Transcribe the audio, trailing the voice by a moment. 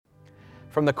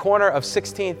From the corner of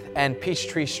 16th and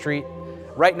Peachtree Street,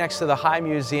 right next to the High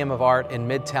Museum of Art in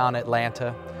Midtown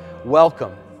Atlanta,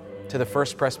 welcome to the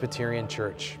First Presbyterian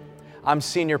Church. I'm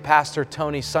Senior Pastor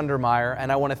Tony Sundermeyer,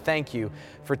 and I want to thank you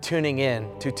for tuning in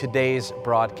to today's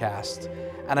broadcast.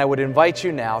 And I would invite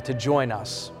you now to join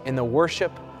us in the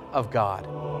worship of God.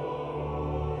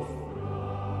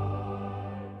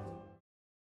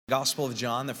 Gospel of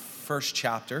John, the first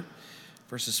chapter,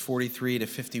 verses 43 to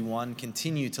 51.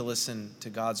 Continue to listen to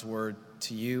God's word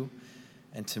to you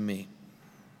and to me.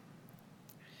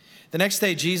 The next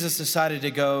day, Jesus decided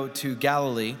to go to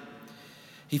Galilee.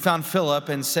 He found Philip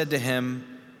and said to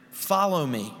him, "Follow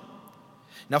me."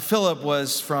 Now Philip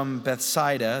was from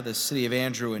Bethsaida, the city of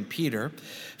Andrew and Peter.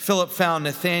 Philip found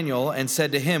Nathanael and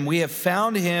said to him, "We have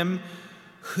found him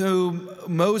whom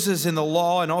Moses in the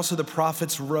law and also the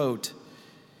prophets wrote,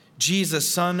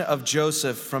 Jesus, son of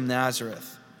Joseph from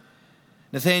Nazareth."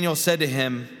 Nathanael said to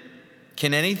him,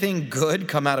 "Can anything good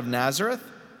come out of Nazareth?"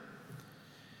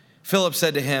 Philip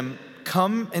said to him,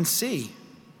 "Come and see."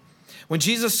 When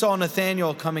Jesus saw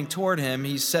Nathanael coming toward him,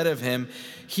 he said of him,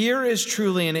 "Here is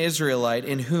truly an Israelite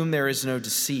in whom there is no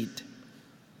deceit."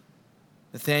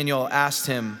 Nathanael asked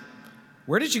him,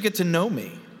 "Where did you get to know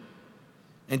me?"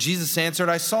 And Jesus answered,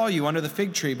 "I saw you under the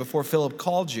fig tree before Philip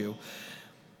called you."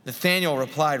 Nathanael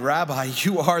replied, "Rabbi,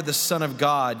 you are the Son of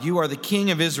God. You are the King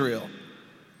of Israel."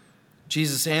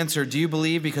 Jesus answered, "Do you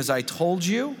believe because I told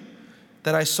you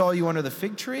that I saw you under the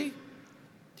fig tree?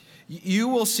 You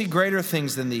will see greater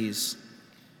things than these."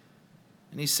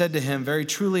 And he said to him, "Very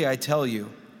truly I tell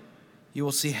you, you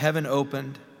will see heaven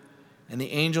opened and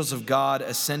the angels of God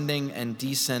ascending and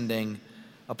descending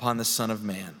upon the Son of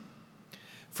Man."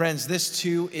 Friends, this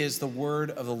too is the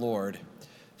word of the Lord.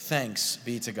 Thanks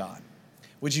be to God.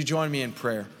 Would you join me in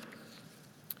prayer?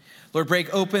 Lord,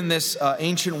 break open this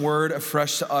ancient word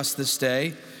afresh to us this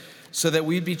day so that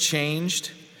we'd be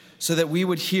changed, so that we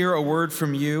would hear a word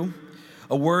from you,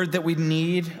 a word that we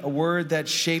need, a word that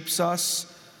shapes us,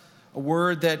 a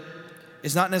word that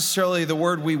is not necessarily the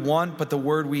word we want, but the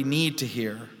word we need to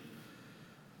hear.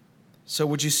 So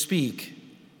would you speak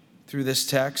through this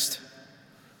text?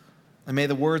 And may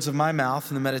the words of my mouth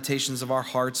and the meditations of our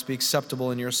hearts be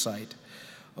acceptable in your sight,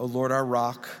 O Lord, our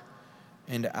rock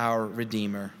and our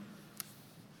Redeemer.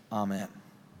 Amen.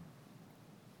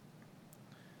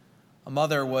 A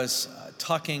mother was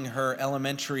tucking her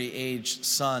elementary-aged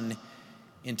son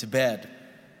into bed.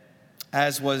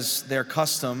 As was their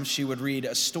custom, she would read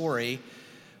a story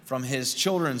from his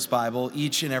children's Bible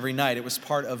each and every night. It was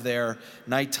part of their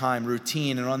nighttime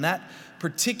routine. And on that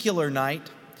particular night,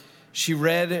 she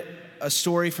read a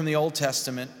story from the Old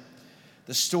Testament,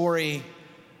 the story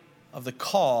of the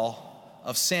call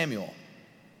of Samuel,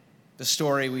 the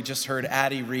story we just heard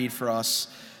Addie read for us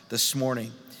this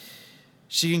morning.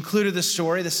 She concluded the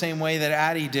story the same way that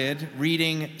Addie did,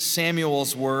 reading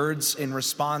Samuel's words in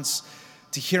response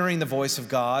to hearing the voice of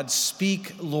God.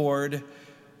 "Speak, Lord,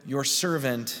 your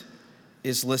servant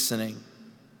is listening."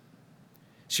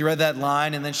 She read that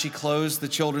line and then she closed the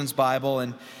children's Bible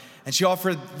and she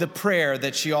offered the prayer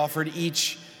that she offered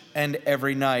each and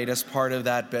every night as part of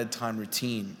that bedtime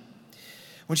routine.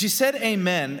 When she said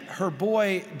amen, her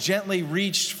boy gently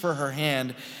reached for her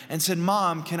hand and said,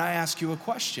 "Mom, can I ask you a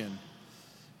question?"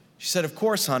 She said, "Of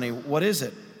course, honey. What is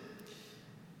it?"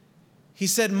 He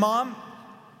said, "Mom,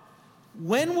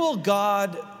 when will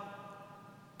God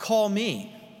call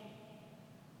me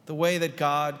the way that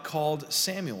God called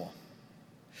Samuel?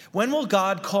 When will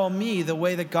God call me the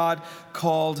way that God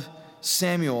called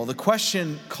Samuel?" The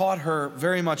question caught her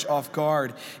very much off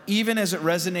guard, even as it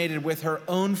resonated with her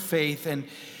own faith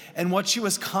and what she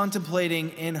was contemplating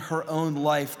in her own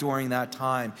life during that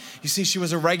time. You see, she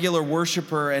was a regular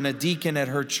worshiper and a deacon at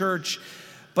her church,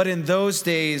 but in those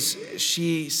days,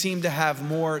 she seemed to have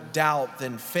more doubt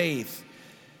than faith.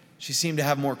 She seemed to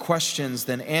have more questions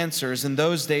than answers. In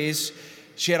those days,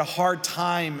 she had a hard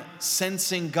time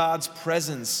sensing God's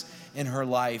presence in her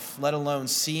life, let alone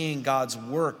seeing God's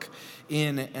work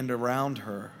in and around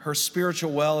her. Her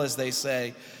spiritual well, as they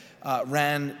say,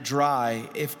 ran dry.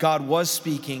 If God was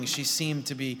speaking, she seemed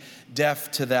to be deaf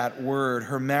to that word.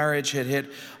 Her marriage had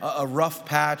hit a rough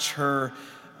patch. Her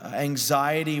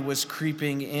anxiety was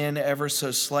creeping in ever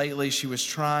so slightly. She was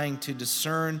trying to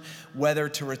discern whether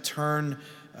to return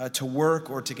to work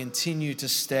or to continue to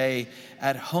stay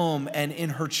at home. And in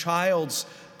her child's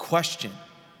question,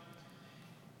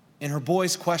 in her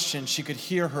boy's question, she could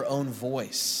hear her own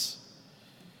voice.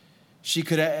 She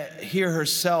could hear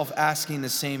herself asking the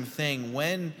same thing: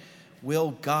 when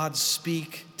will God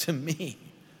speak to me?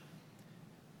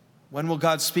 When will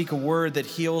God speak a word that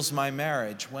heals my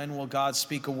marriage? When will God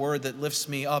speak a word that lifts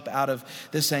me up out of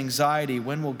this anxiety?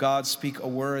 When will God speak a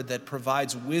word that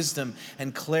provides wisdom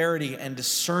and clarity and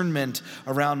discernment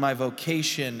around my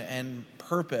vocation and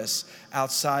purpose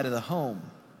outside of the home?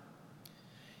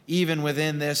 Even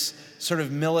within this sort of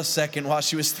millisecond, while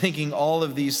she was thinking all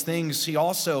of these things, she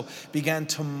also began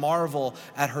to marvel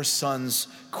at her son's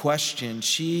question.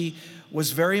 She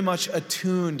was very much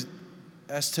attuned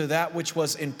as to that which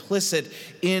was implicit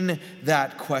in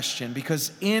that question,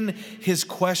 because in his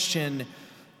question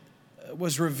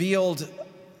was revealed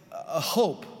a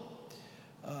hope,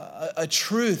 a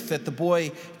truth that the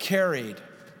boy carried,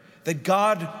 that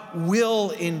God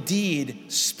will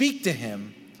indeed speak to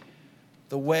him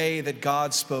the way that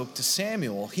God spoke to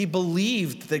Samuel. He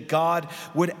believed that God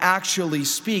would actually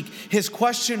speak. His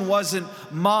question wasn't,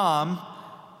 Mom,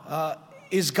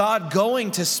 is God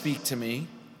going to speak to me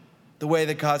the way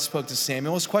that God spoke to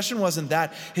Samuel? His question wasn't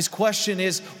that. His question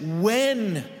is,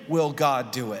 when will God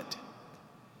do it?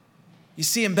 You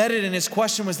see, embedded in his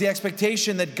question was the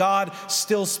expectation that God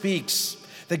still speaks,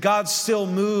 that God still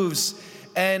moves.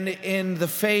 And in the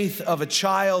faith of a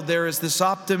child, there is this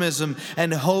optimism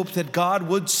and hope that God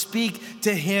would speak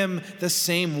to him the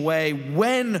same way.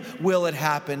 When will it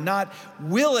happen? Not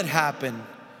will it happen,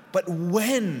 but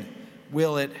when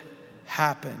will it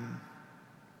happen?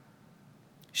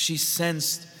 She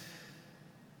sensed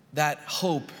that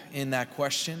hope in that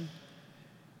question,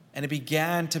 and it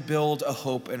began to build a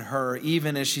hope in her,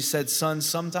 even as she said, Son,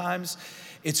 sometimes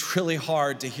it's really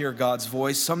hard to hear God's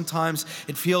voice. Sometimes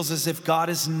it feels as if God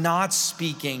is not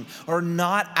speaking or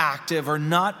not active or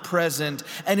not present.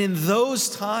 And in those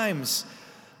times,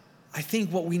 I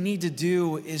think what we need to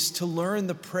do is to learn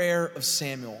the prayer of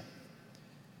Samuel,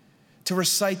 to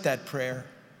recite that prayer.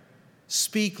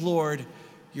 Speak, Lord,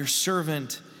 your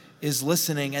servant is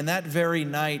listening. And that very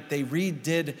night, they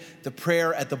redid the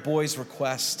prayer at the boy's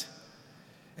request.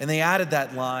 And they added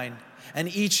that line.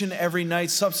 And each and every night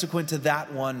subsequent to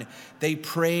that one, they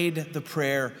prayed the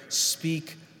prayer,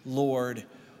 Speak, Lord,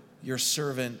 your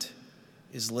servant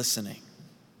is listening.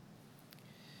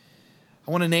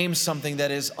 I want to name something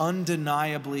that is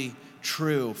undeniably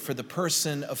true for the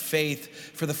person of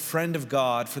faith, for the friend of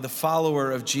God, for the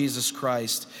follower of Jesus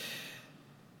Christ.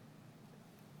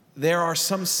 There are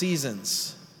some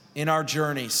seasons in our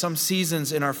journey, some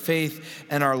seasons in our faith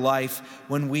and our life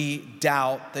when we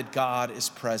doubt that God is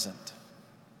present,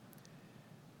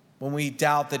 when we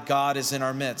doubt that God is in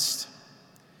our midst,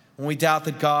 when we doubt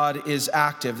that God is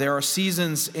active. There are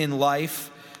seasons in life,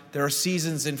 there are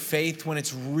seasons in faith when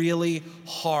it's really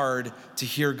hard to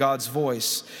hear God's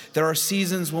voice. There are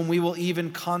seasons when we will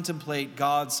even contemplate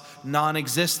God's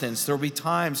non-existence. There will be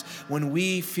times when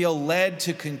we feel led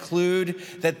to conclude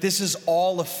that this is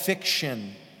all a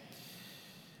fiction.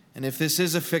 And if this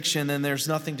is a fiction, then there's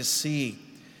nothing to see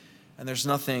and there's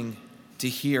nothing to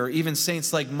hear. Even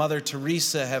saints like Mother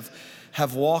Teresa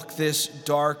have walked this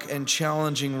dark and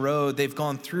challenging road. They've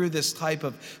gone through this type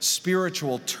of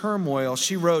spiritual turmoil.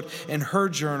 She wrote in her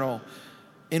journal,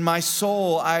 in my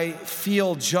soul, I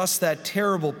feel just that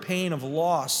terrible pain of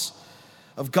loss,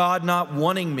 of God not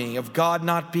wanting me, of God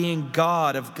not being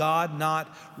God, of God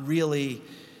not really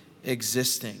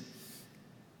existing.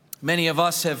 Many of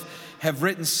us have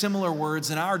written similar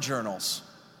words in our journals.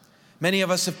 Many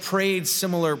of us have prayed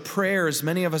similar prayers.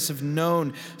 Many of us have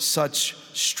known such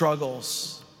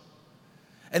struggles.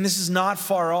 And this is not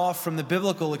far off from the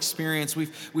biblical experience.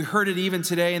 We heard it even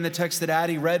today in the text that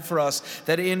Addie read for us,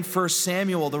 that in 1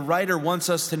 Samuel, the writer wants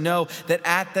us to know that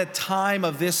at the time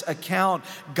of this account,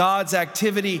 God's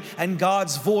activity and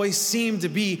God's voice seemed to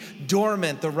be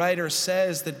dormant. The writer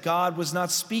says that God was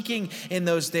not speaking in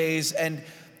those days, and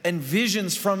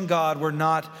visions from God were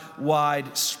not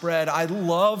widespread. I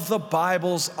love the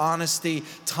Bible's honesty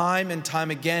time and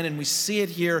time again, and we see it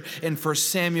here in 1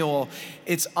 Samuel.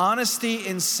 It's honesty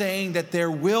in saying that there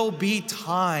will be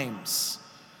times,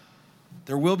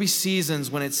 there will be seasons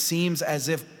when it seems as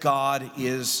if God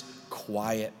is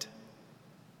quiet,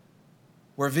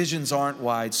 where visions aren't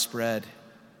widespread.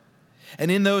 And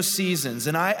in those seasons,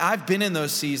 and I've been in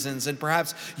those seasons, and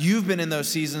perhaps you've been in those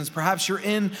seasons, perhaps you're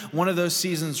in one of those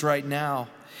seasons right now.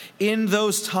 In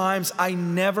those times, I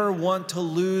never want to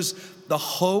lose the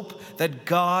hope that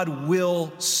God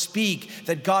will speak,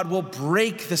 that God will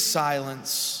break the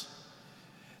silence,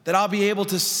 that I'll be able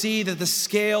to see that the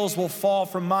scales will fall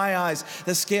from my eyes,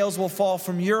 the scales will fall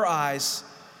from your eyes.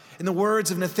 In the words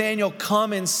of Nathaniel,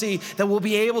 come and see, that we'll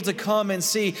be able to come and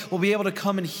see, we'll be able to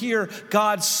come and hear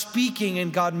God speaking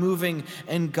and God moving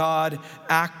and God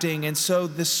acting. And so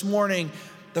this morning,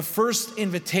 the first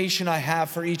invitation I have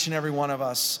for each and every one of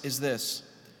us is this.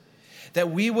 that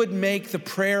we would make the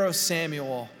prayer of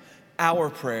Samuel our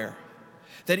prayer.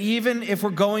 That even if we're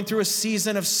going through a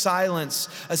season of silence,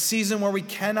 a season where we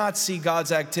cannot see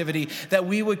God's activity, that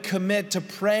we would commit to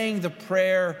praying the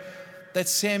prayer that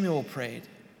Samuel prayed.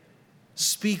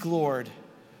 Speak, Lord,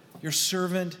 your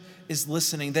servant is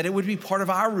listening. That it would be part of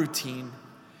our routine,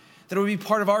 that it would be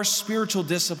part of our spiritual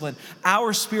discipline,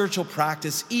 our spiritual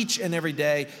practice each and every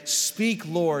day. Speak,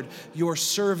 Lord, your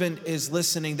servant is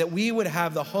listening. That we would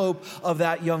have the hope of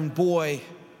that young boy,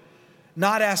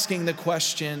 not asking the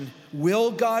question,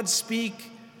 will God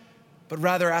speak? But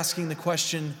rather asking the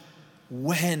question,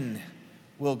 when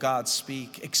will God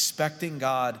speak? Expecting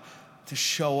God to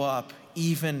show up,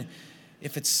 even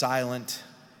if it's silent,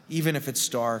 even if it's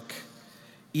dark,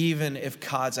 even if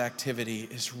God's activity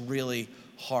is really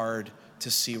hard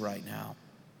to see right now.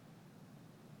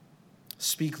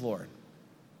 Speak, Lord.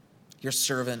 Your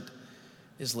servant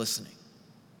is listening.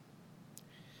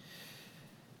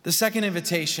 The second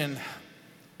invitation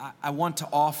I want to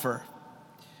offer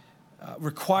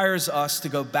requires us to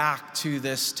go back to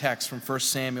this text from 1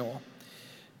 Samuel,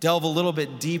 delve a little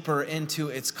bit deeper into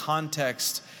its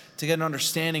context to get an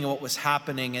understanding of what was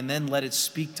happening, and then let it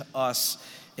speak to us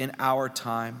in our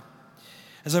time.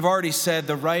 As I've already said,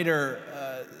 the writer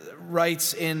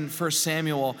writes in 1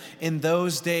 Samuel, in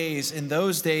those days,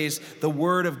 the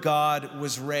word of God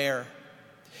was rare.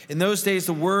 In those days,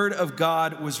 the word of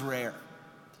God was rare.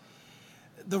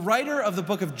 The writer of the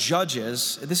book of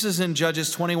Judges, this is in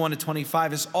Judges 21 to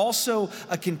 25, is also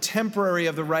a contemporary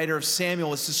of the writer of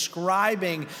Samuel. It's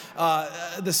describing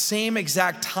the same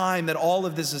exact time that all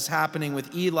of this is happening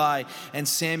with Eli and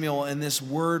Samuel and this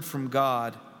word from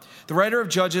God. The writer of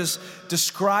Judges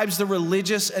describes the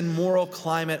religious and moral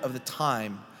climate of the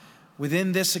time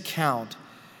within this account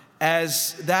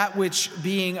as that which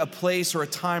being a place, or a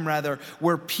time rather,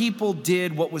 where people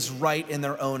did what was right in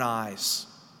their own eyes.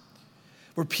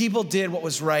 Where people did what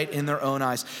was right in their own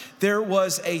eyes. There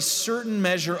was a certain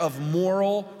measure of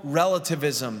moral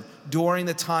relativism during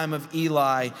the time of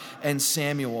Eli and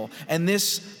Samuel. And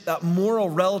this moral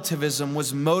relativism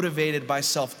was motivated by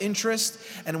self-interest,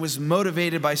 and it was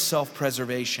motivated by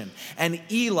self-preservation. And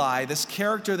Eli, this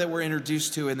character that we're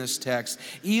introduced to in this text,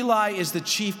 Eli is the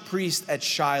chief priest at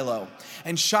Shiloh.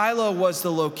 And Shiloh was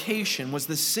the location, was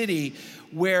the city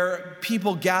where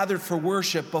people gathered for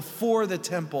worship before the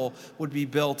temple would be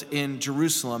built in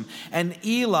Jerusalem. And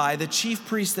Eli, the chief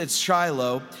priest at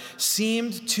Shiloh,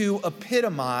 seemed to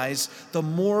epitomize the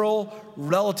moral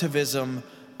relativism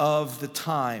of the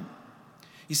time.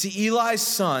 You see, Eli's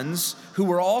sons, who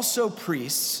were also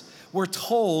priests, were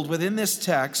told within this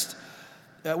text,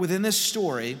 within this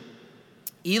story,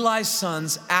 Eli's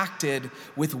sons acted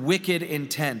with wicked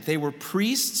intent. They were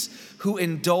priests who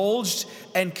indulged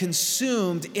and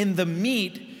consumed in the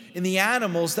meat, in the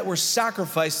animals that were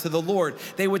sacrificed to the Lord.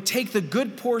 They would take the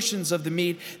good portions of the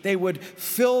meat, they would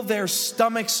fill their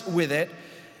stomachs with it,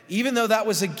 even though that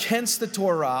was against the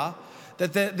Torah,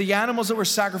 that the animals that were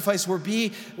sacrificed were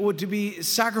to be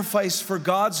sacrificed for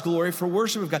God's glory, for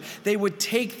worship of God. They would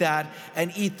take that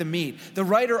and eat the meat. The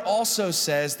writer also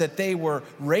says that they were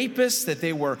rapists, that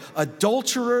they were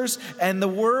adulterers, and the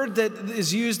word that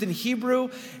is used in Hebrew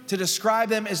to describe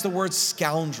them is the word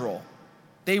scoundrel.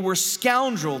 They were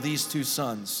these two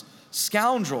sons,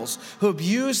 scoundrels who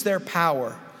abused their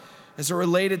power as it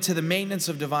related to the maintenance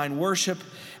of divine worship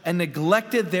and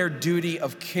neglected their duty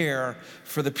of care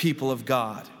for the people of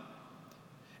God.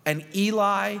 And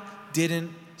Eli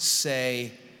didn't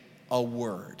say a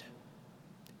word.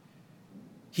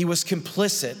 He was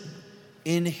complicit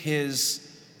in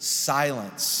his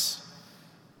silence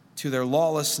to their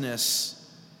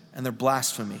lawlessness and their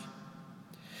blasphemy.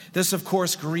 This, of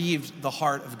course, grieved the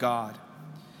heart of God.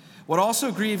 What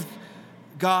also grieved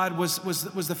God was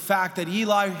the fact that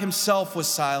Eli himself was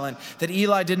silent, that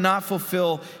Eli did not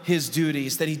fulfill his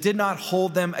duties, that he did not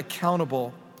hold them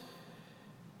accountable.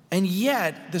 And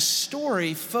yet, the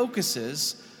story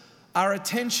focuses our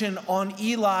attention on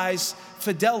Eli's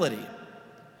fidelity.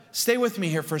 Stay with me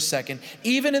here for a second.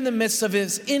 Even in the midst of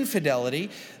his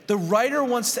infidelity, the writer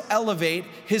wants to elevate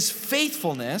his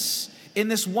faithfulness in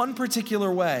this one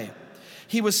particular way.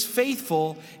 He was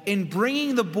faithful in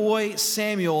bringing the boy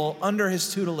Samuel under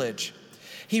his tutelage.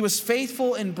 He was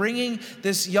faithful in bringing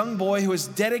this young boy who was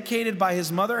dedicated by his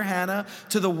mother Hannah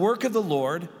to the work of the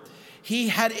Lord. He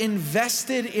had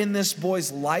invested in this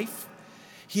boy's life.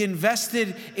 He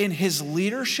invested in his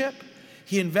leadership.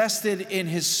 He invested in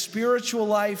his spiritual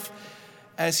life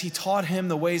as he taught him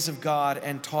the ways of God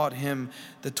and taught him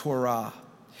the Torah.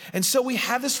 And so we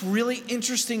have this really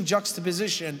interesting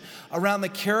juxtaposition around the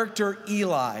character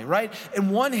Eli, right? In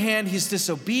one hand, he's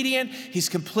disobedient, he's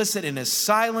complicit in his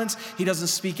silence, he doesn't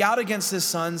speak out against his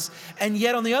sons, and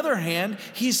yet on the other hand,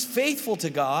 he's faithful to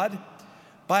God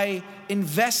by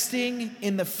investing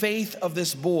in the faith of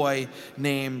this boy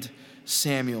named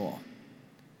Samuel.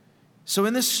 So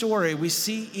in this story, we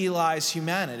see Eli's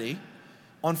humanity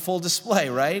on full display,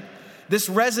 right? This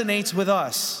resonates with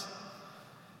us.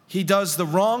 He does the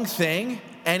wrong thing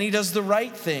and he does the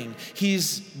right thing.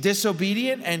 He's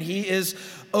disobedient and he is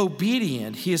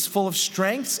obedient. He is full of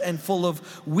strengths and full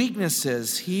of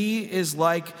weaknesses. He is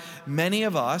like many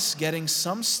of us, getting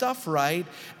some stuff right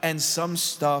and some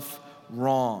stuff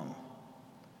wrong.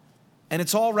 And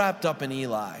it's all wrapped up in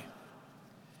Eli.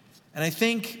 And I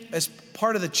think as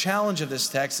part of the challenge of this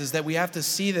text is that we have to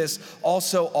see this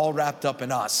also all wrapped up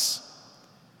in us.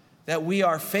 That we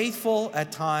are faithful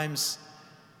at times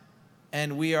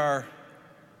and we are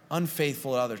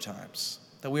unfaithful at other times.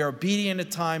 That we are obedient at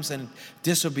times and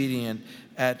disobedient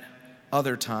at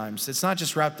other times. It's not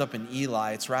just wrapped up in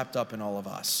Eli, it's wrapped up in all of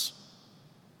us.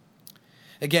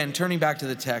 Again, turning back to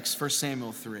the text, 1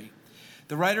 Samuel 3.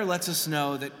 The writer lets us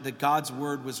know that God's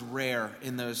word was rare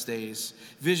in those days.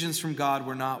 Visions from God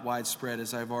were not widespread,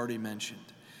 as I've already mentioned.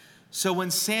 So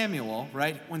when Samuel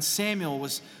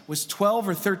was 12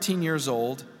 or 13 years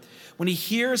old, when he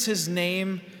hears his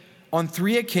name on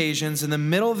 3 occasions in the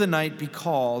middle of the night be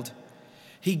called,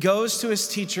 he goes to his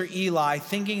teacher Eli,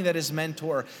 thinking that his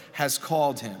mentor has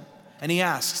called him. And he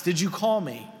asks, "Did you call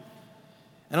me?"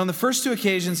 And on the first 2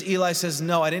 occasions, Eli says,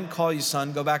 "No, I didn't call you,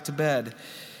 son. Go back to bed."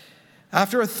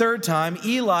 After a third time,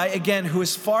 Eli, again, who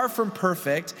is far from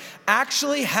perfect,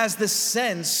 actually has the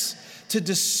sense to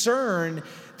discern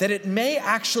that it may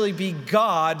actually be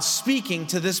God speaking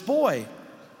to this boy.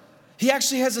 He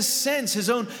actually has a sense, his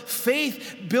own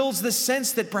faith builds the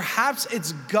sense that perhaps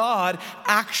it's God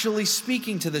actually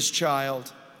speaking to this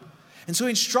child. And so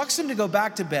he instructs him to go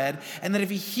back to bed, and that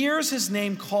if he hears his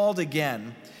name called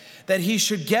again, that he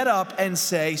should get up and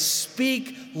say,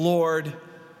 "Speak, Lord,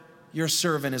 your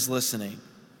servant is listening."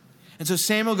 And so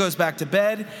Samuel goes back to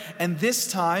bed, and this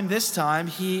time,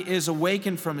 he is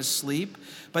awakened from his sleep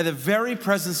by the very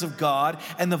presence of God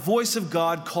and the voice of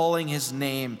God calling his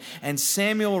name. And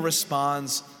Samuel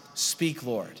responds, "Speak,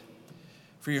 Lord,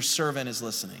 for your servant is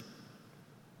listening."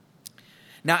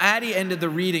 Now, Addie ended the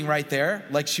reading right there,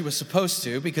 like she was supposed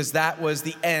to, because that was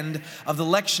the end of the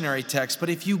lectionary text. But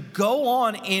if you go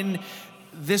on in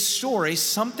this story,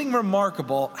 something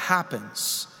remarkable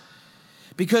happens.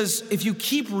 Because if you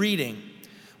keep reading,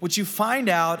 what you find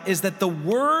out is that the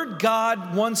word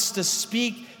God wants to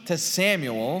speak to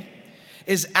Samuel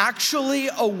is actually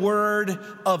a word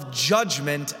of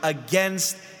judgment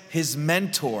against his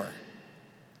mentor.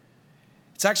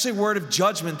 It's actually a word of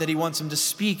judgment that he wants him to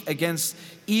speak against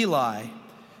Eli,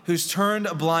 who's turned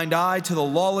a blind eye to the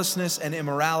lawlessness and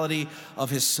immorality of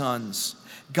his sons.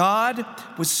 God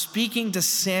was speaking to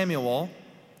Samuel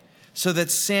so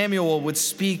that Samuel would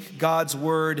speak God's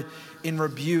word in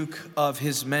rebuke of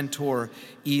his mentor,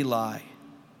 Eli.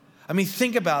 I mean,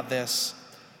 think about this.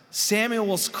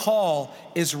 Samuel's call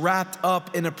is wrapped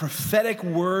up in a prophetic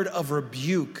word of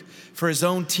rebuke for his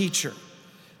own teacher,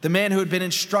 the man who had been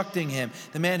instructing him,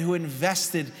 the man who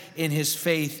invested in his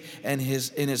faith and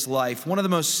in his life. One of the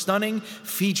most stunning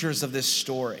features of this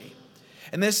story,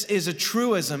 and this is a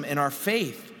truism in our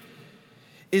faith,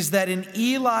 is that in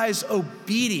Eli's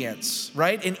obedience,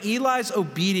 right? In Eli's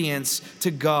obedience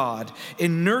to God,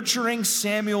 in nurturing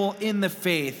Samuel in the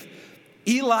faith,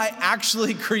 Eli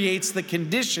actually creates the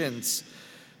conditions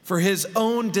for his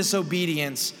own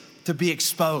disobedience to be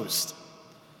exposed.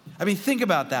 I mean, think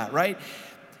about that, right?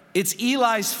 It's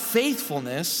Eli's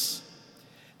faithfulness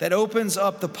that opens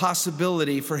up the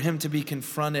possibility for him to be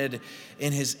confronted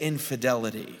in his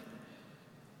infidelity.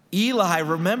 Eli,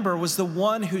 remember, was the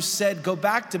one who said, "Go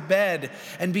back to bed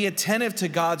and be attentive to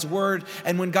God's word.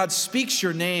 And when God speaks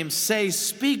your name, say,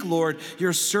 'Speak, Lord,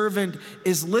 your servant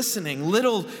is listening.'"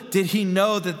 Little did he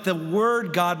know that the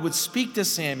word God would speak to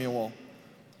Samuel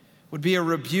would be a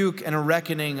rebuke and a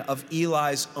reckoning of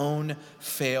Eli's own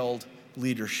failed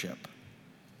leadership.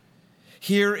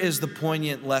 Here is the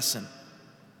poignant lesson.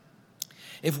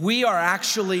 If we are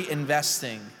actually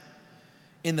investing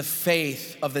in the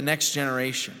faith of the next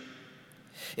generation,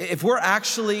 if we're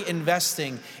actually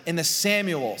investing in the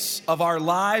Samuels of our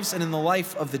lives and in the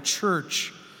life of the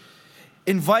church,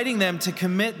 inviting them to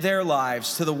commit their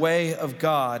lives to the way of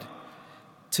God,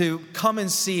 to come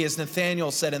and see, as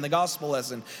Nathanael said in the gospel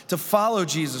lesson, to follow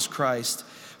Jesus Christ,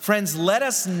 friends, let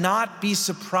us not be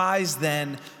surprised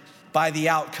then by the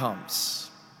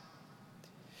outcomes.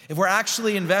 if we're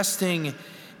actually investing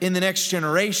in the next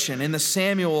generation, in the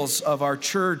Samuels of our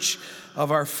church,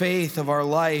 of our faith, of our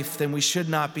life, then we should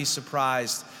not be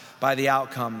surprised by the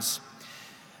outcomes.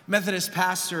 Methodist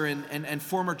pastor and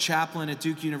former chaplain at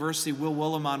Duke University, Will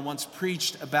Willimon, once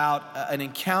preached about an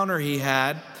encounter he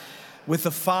had with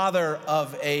the father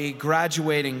of a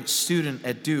graduating student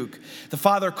at Duke. The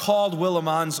father called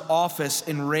Willimon's office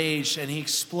enraged, and he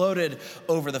exploded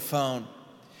over the phone.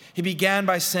 He began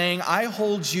by saying, "I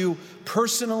hold you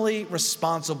personally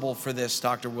responsible for this,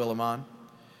 Dr. Willimon."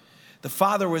 The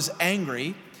father was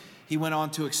angry, he went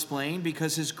on to explain,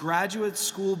 because his graduate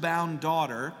school-bound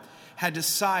daughter had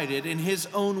decided, in his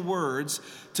own words,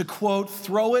 to, quote,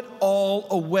 "throw it all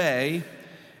away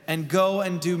and go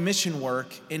and do mission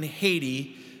work in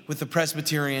Haiti with the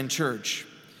Presbyterian Church."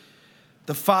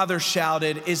 The father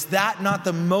shouted, "Is that not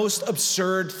the most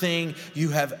absurd thing you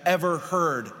have ever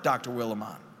heard, Dr.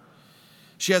 Willimon?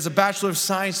 She has a Bachelor of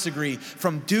Science degree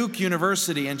from Duke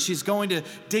University, and she's going to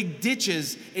dig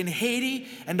ditches in Haiti.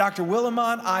 And Dr.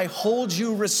 Willimon, I hold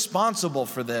you responsible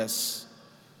for this."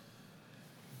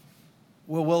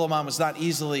 Will Willimon was not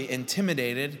easily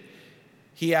intimidated.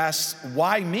 He asked,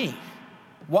 "Why me?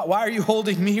 Why are you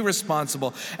holding me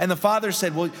responsible?" And the father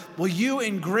said, well, you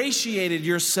ingratiated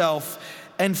yourself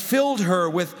and filled her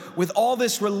with all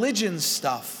this religion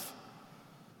stuff."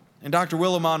 And Dr.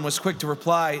 Willimon was quick to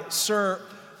reply, "Sir,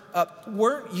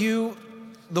 weren't you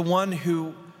the one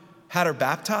who had her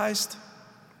baptized?"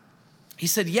 He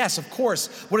said, "Yes, of course.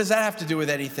 What does that have to do with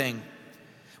anything?"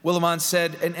 Willimon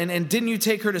said, and didn't you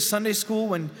take her to Sunday school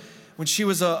when she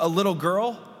was a little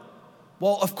girl?"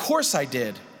 "Well, of course I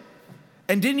did."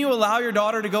 "And didn't you allow your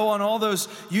daughter to go on all those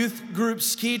youth group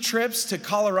ski trips to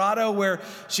Colorado where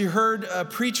she heard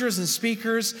preachers and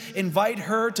speakers invite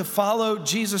her to follow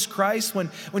Jesus Christ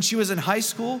when she was in high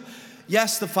school?"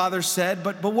 "Yes," the father said,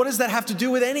 but what does that have to do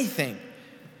with anything?"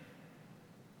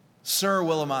 "Sir,"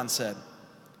 Willimon said,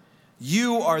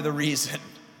 "you are the reason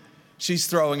she's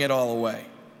throwing it all away.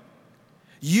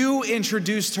 You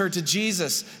introduced her to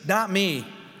Jesus, not me."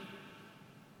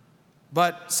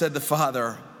 "But," said the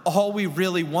father, "all we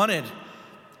really wanted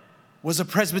was a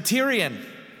Presbyterian."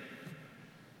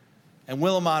 And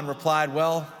Willimon replied,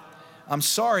 "Well, I'm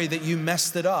sorry that you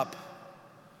messed it up,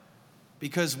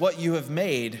 because what you have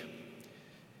made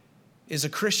is a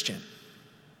Christian.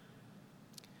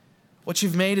 What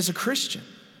you've made is a Christian."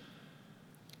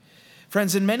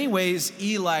 Friends, in many ways,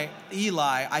 Eli,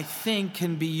 I think,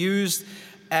 can be used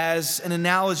as an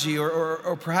analogy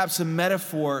or perhaps a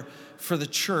metaphor for the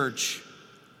church.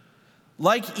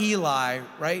 Like Eli,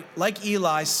 right? Like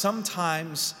Eli,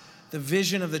 sometimes the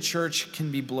vision of the church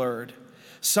can be blurred.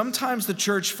 Sometimes the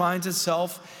church finds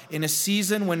itself in a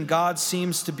season when God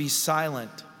seems to be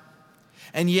silent.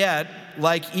 And yet,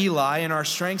 like Eli, in our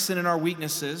strengths and in our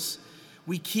weaknesses,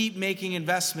 we keep making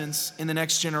investments in the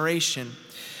next generation.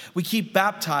 We keep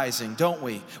baptizing, don't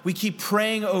we? We keep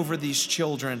praying over these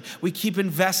children. We keep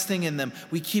investing in them.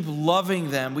 We keep loving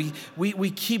them.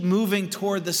 We keep moving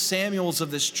toward the Samuels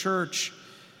of this church.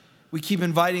 We keep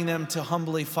inviting them to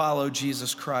humbly follow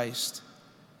Jesus Christ.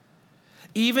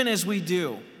 Even as we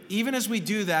do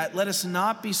that, let us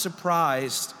not be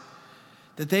surprised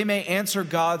that they may answer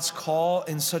God's call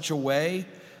in such a way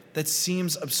that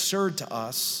seems absurd to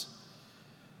us,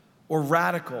 or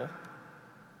radical,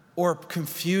 or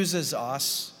confuses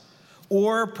us,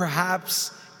 or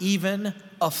perhaps even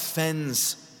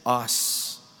offends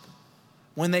us.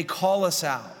 When they call us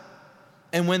out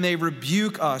and when they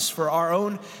rebuke us for our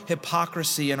own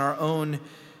hypocrisy and our own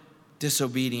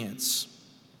disobedience.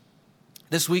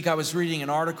 This week I was reading an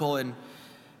article in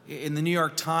the New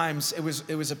York Times. It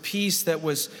was a piece that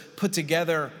was put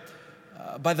together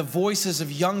by the voices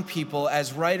of young people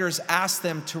as writers asked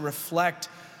them to reflect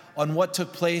on what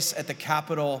took place at the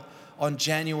Capitol on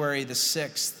January the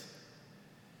 6th.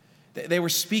 They were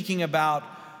speaking about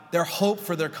their hope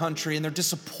for their country and their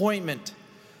disappointment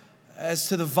as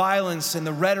to the violence and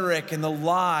the rhetoric and the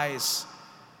lies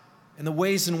and the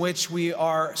ways in which we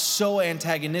are so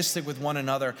antagonistic with one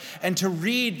another. And to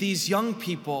read these young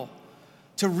people,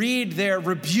 to read their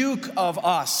rebuke of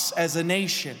us as a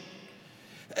nation,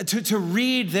 to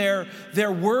read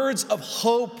their words of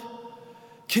hope,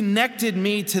 connected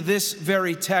me to this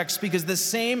very text, because the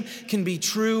same can be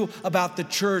true about the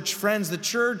church. Friends, the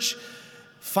church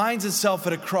finds itself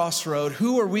at a crossroad.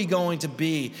 Who are we going to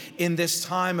be in this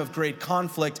time of great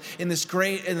conflict, in this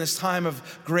time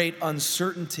of great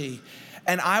uncertainty?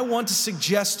 And I want to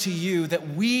suggest to you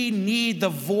that we need the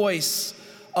voice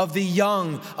of the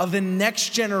young, of the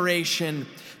next generation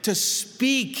to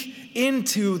speak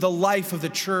into the life of the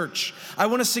church. I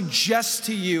want to suggest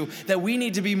to you that we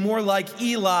need to be more like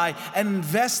Eli and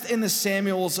invest in the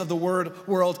Samuels of the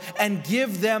world and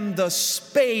give them the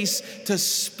space to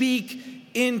speak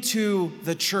into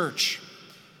the church,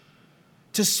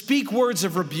 to speak words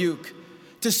of rebuke,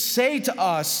 to say to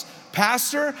us,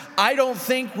 Pastor, I don't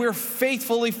think we're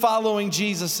faithfully following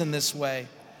Jesus in this way.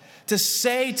 To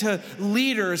say to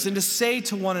leaders and to say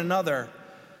to one another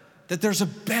that there's a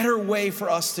better way for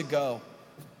us to go,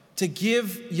 to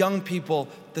give young people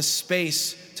the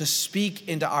space to speak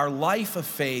into our life of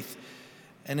faith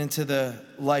and into the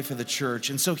life of the church.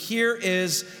 And so here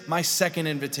is my second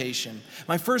invitation.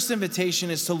 My first invitation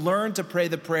is to learn to pray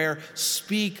the prayer,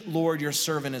 "Speak, Lord, your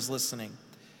servant is listening."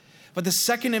 But the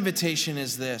second invitation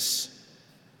is this.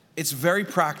 It's very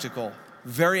practical,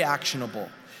 very actionable.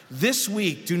 This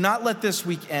week, do not let this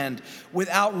week end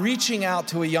without reaching out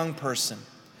to a young person,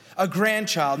 a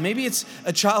grandchild. Maybe it's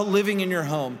a child living in your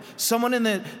home, someone in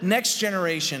the next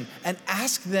generation, and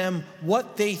ask them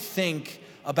what they think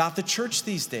about the church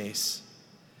these days.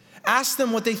 Ask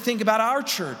them what they think about our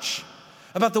church,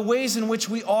 about the ways in which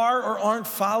we are or aren't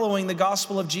following the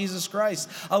gospel of Jesus Christ.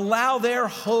 Allow their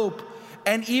hope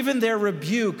and even their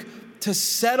rebuke to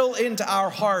settle into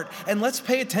our heart, and let's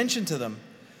pay attention to them.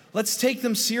 Let's take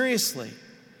them seriously.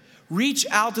 Reach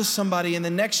out to somebody in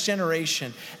the next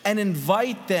generation and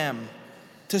invite them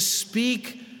to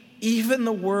speak even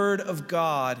the word of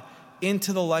God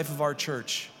into the life of our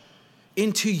church,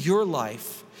 into your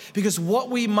life. Because what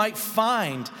we might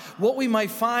find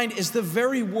is the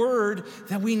very word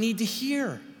that we need to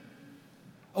hear.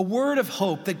 A word of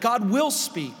hope that God will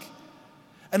speak,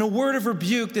 and a word of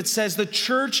rebuke that says the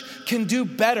church can do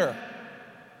better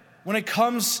when it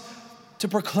comes to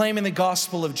proclaiming the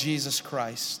gospel of Jesus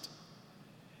Christ.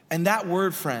 And that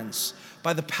word, friends,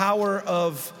 by the power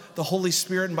of the Holy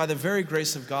Spirit and by the very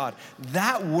grace of God,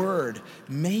 that word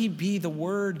may be the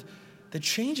word that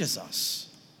changes us,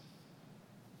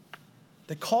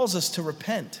 that calls us to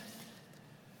repent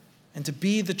and to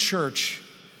be the church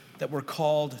that we're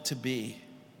called to be.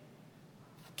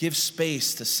 Give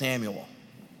space to Samuel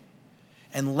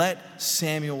and let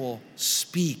Samuel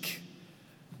speak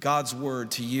God's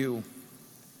word to you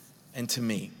and to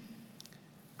me.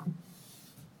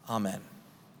 Amen.